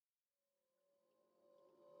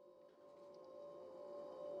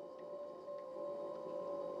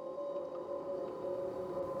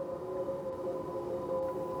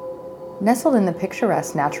Nestled in the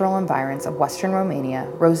picturesque natural environs of western Romania,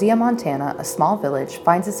 Rosia, Montana, a small village,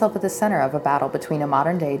 finds itself at the center of a battle between a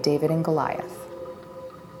modern-day David and Goliath.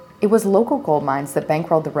 It was local gold mines that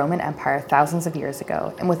bankrolled the Roman Empire thousands of years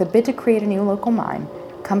ago, and with a bid to create a new local mine,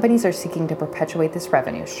 companies are seeking to perpetuate this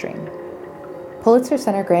revenue stream. Pulitzer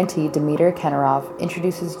Center grantee Dimiter Kenarov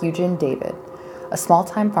introduces Eugen David, a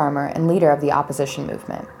small-time farmer and leader of the opposition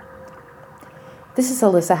movement. This is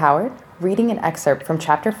Alyssa Howard, reading an excerpt from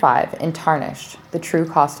Chapter 5 in Tarnished, The True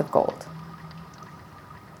Cost of Gold.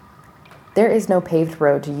 There is no paved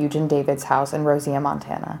road to Eugen David's house in Rosia,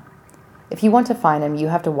 Montana. If you want to find him, you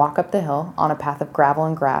have to walk up the hill on a path of gravel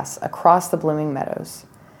and grass across the blooming meadows.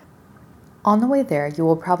 On the way there, you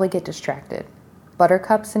will probably get distracted.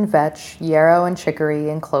 Buttercups and vetch, yarrow and chicory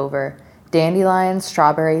and clover, dandelions,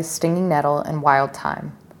 strawberries, stinging nettle, and wild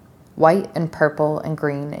thyme. White and purple and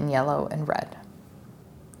green and yellow and red.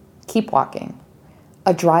 Keep walking.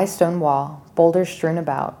 A dry stone wall, boulders strewn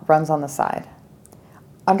about, runs on the side.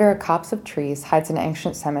 Under a copse of trees hides an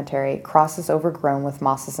ancient cemetery, crosses overgrown with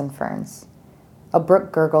mosses and ferns. A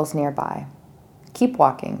brook gurgles nearby. Keep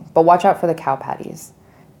walking, but watch out for the cow patties.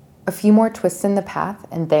 A few more twists in the path,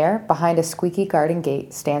 and there, behind a squeaky garden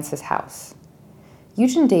gate, stands his house.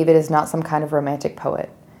 Eugen David is not some kind of romantic poet.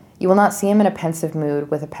 You will not see him in a pensive mood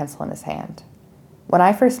with a pencil in his hand. When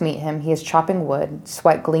I first meet him, he is chopping wood,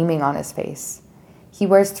 sweat gleaming on his face. He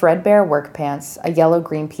wears threadbare work pants, a yellow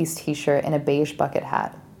Greenpeace t-shirt, and a beige bucket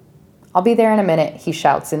hat. "I'll be there in a minute," he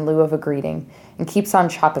shouts in lieu of a greeting, and keeps on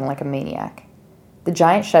chopping like a maniac. The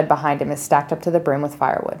giant shed behind him is stacked up to the brim with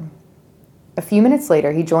firewood. A few minutes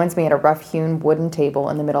later, he joins me at a rough-hewn wooden table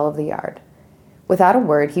in the middle of the yard. Without a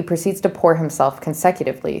word, he proceeds to pour himself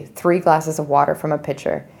consecutively 3 glasses of water from a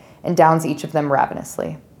pitcher and downs each of them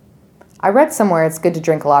ravenously. I read somewhere it's good to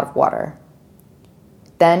drink a lot of water.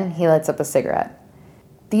 Then he lights up a cigarette.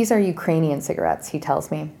 "These are Ukrainian cigarettes," he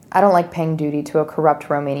tells me. "I don't like paying duty to a corrupt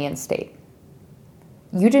Romanian state."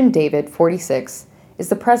 Eugen David, 46, is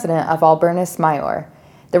the president of Albernus Maior,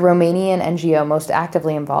 the Romanian NGO most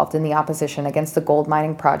actively involved in the opposition against the gold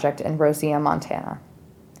mining project in Rosia, Montana.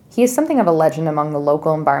 He is something of a legend among the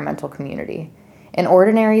local environmental community, an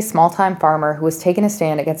ordinary small-time farmer who has taken a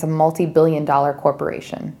stand against a multi-billion-dollar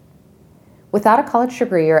corporation. Without a college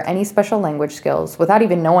degree or any special language skills, without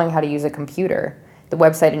even knowing how to use a computer, the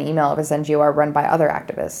website and email of his NGO are run by other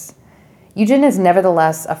activists, Eugen is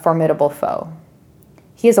nevertheless a formidable foe.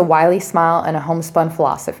 He has a wily smile and a homespun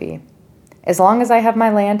philosophy. "As long as I have my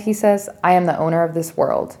land," he says, "I am the owner of this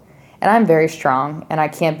world. And I'm very strong, and I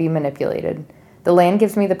can't be manipulated. The land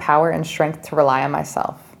gives me the power and strength to rely on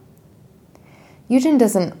myself." Eugen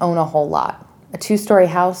doesn't own a whole lot. A 2-story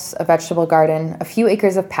house, a vegetable garden, a few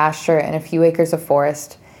acres of pasture and a few acres of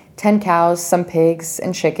forest, 10 cows, some pigs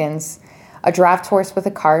and chickens, a draft horse with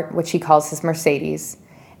a cart, which he calls his Mercedes,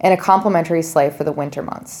 and a complimentary sleigh for the winter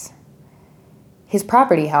months. His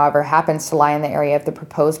property, however, happens to lie in the area of the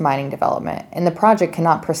proposed mining development, and the project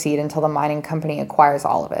cannot proceed until the mining company acquires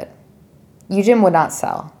all of it. Eugen would not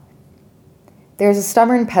sell. There is a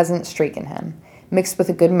stubborn peasant streak in him, mixed with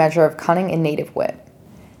a good measure of cunning and native wit.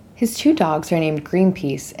 His 2 dogs are named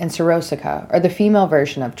Greenpeace and Sorosica, or the female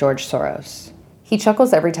version of George Soros. He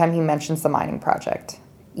chuckles every time he mentions the mining project.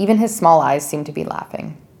 Even his small eyes seem to be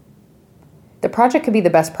laughing. "The project could be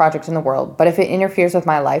the best project in the world, but if it interferes with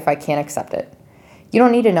my life, I can't accept it. You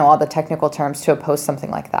don't need to know all the technical terms to oppose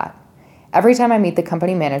something like that. Every time I meet the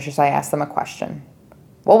company managers, I ask them a question.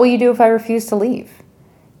 What will you do if I refuse to leave?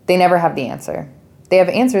 They never have the answer. They have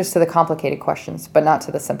answers to the complicated questions, but not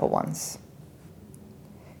to the simple ones."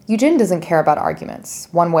 Eugen doesn't care about arguments,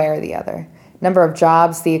 one way or the other. Number of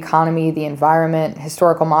jobs, the economy, the environment,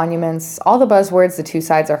 historical monuments, all the buzzwords the two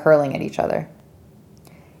sides are hurling at each other.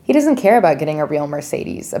 He doesn't care about getting a real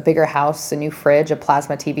Mercedes, a bigger house, a new fridge, a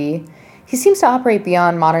plasma TV. He seems to operate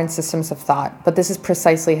beyond modern systems of thought, but this is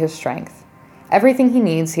precisely his strength. Everything he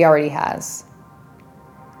needs, he already has.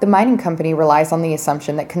 The mining company relies on the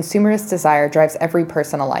assumption that consumerist desire drives every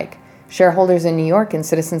person alike, shareholders in New York and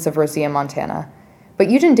citizens of Rosia, Montana. But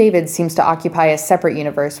Eugen David seems to occupy a separate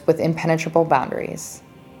universe with impenetrable boundaries.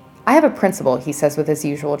 "I have a principle," he says with his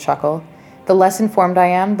usual chuckle. "The less informed I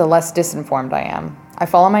am, the less disinformed I am. I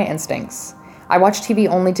follow my instincts. I watch TV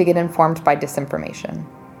only to get informed by disinformation."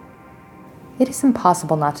 It is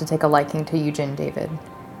impossible not to take a liking to Eugen David.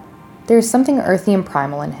 There is something earthy and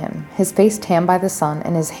primal in him, his face tanned by the sun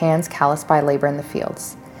and his hands calloused by labor in the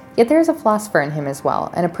fields. Yet there is a philosopher in him as well,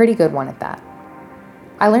 and a pretty good one at that.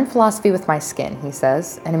 "I learned philosophy with my skin," he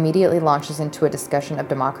says, and immediately launches into a discussion of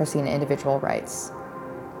democracy and individual rights.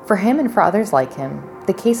 For him and for others like him,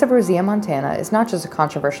 the case of Rosia, Montana is not just a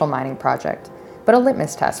controversial mining project, but a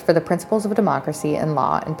litmus test for the principles of democracy and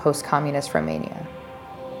law in post-communist Romania.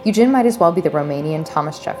 Eugen might as well be the Romanian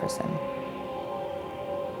Thomas Jefferson.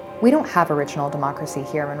 We don't have original democracy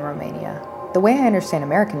here in Romania. The way I understand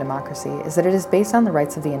American democracy is that it is based on the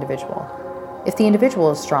rights of the individual. If the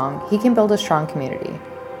individual is strong, he can build a strong community.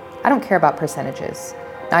 I don't care about percentages,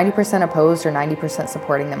 90% opposed or 90%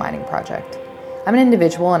 supporting the mining project. I'm an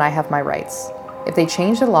individual and I have my rights. If they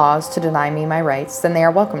change the laws to deny me my rights, then they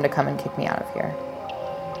are welcome to come and kick me out of here.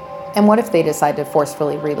 And what if they decide to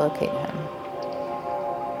forcefully relocate him?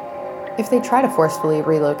 If they try to forcefully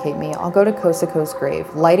relocate me, I'll go to Kosako's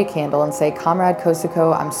grave, light a candle, and say, "Comrade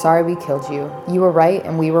Kosako, I'm sorry we killed you. You were right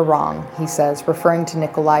and we were wrong," he says, referring to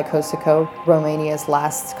Nicolae Kosako, Romania's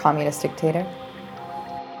last communist dictator.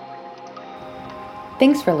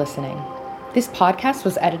 Thanks for listening. This podcast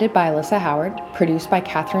was edited by Alyssa Howard, produced by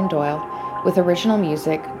Catherine Doyle, with original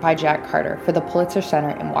music by Jack Carter for the Pulitzer Center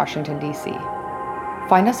in Washington, D.C.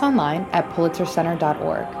 Find us online at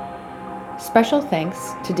pulitzercenter.org. Special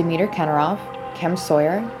thanks to Dimiter Kenarov, Kem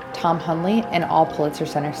Sawyer, Tom Hunley, and all Pulitzer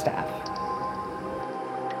Center staff.